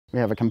We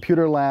have a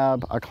computer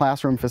lab, a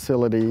classroom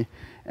facility,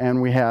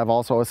 and we have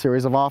also a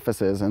series of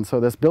offices. And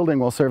so this building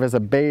will serve as a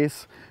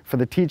base for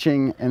the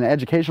teaching and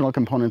educational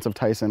components of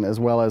Tyson, as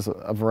well as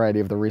a variety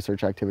of the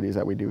research activities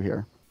that we do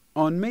here.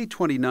 On May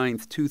 29,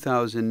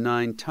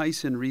 2009,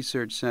 Tyson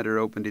Research Center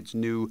opened its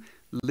new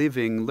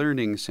Living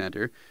Learning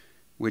Center,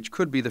 which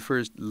could be the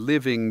first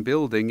living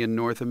building in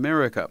North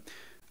America.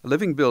 A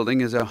living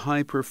building is a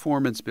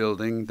high-performance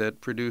building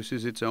that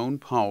produces its own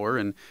power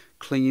and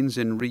cleans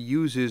and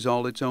reuses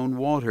all its own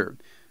water.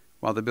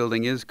 While the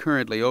building is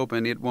currently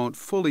open, it won't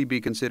fully be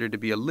considered to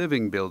be a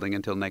living building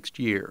until next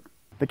year.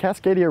 The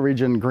Cascadia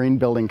Region Green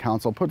Building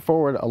Council put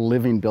forward a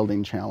living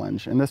building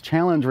challenge, and this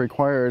challenge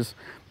requires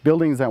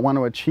buildings that want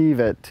to achieve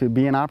it to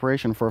be in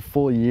operation for a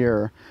full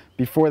year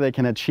before they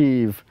can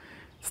achieve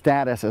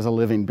status as a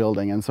living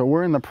building. And so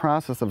we're in the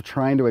process of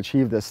trying to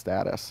achieve this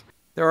status.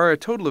 There are a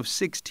total of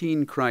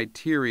 16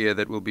 criteria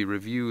that will be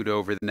reviewed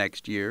over the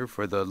next year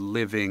for the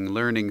Living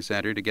Learning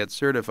Center to get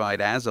certified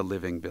as a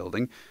living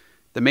building.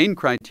 The main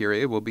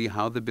criteria will be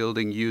how the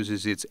building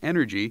uses its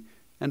energy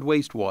and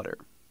wastewater.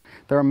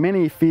 There are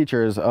many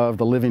features of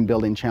the Living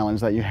Building Challenge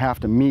that you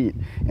have to meet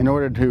in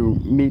order to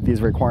meet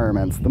these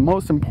requirements. The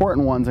most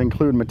important ones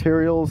include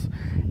materials,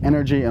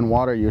 energy, and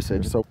water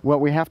usage. So what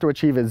we have to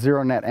achieve is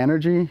zero net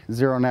energy,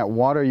 zero net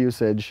water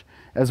usage,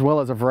 as well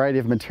as a variety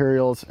of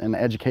materials and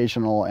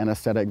educational and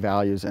aesthetic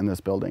values in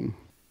this building.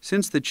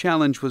 Since the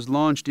challenge was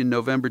launched in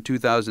November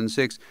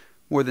 2006,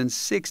 more than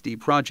 60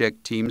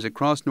 project teams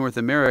across North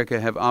America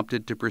have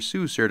opted to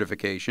pursue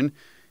certification.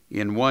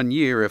 In 1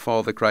 year, if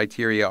all the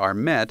criteria are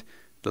met,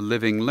 the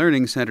Living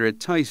Learning Center at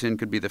Tyson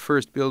could be the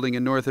first building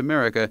in North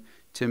America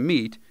to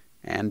meet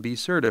and be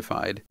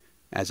certified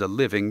as a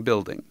living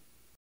building.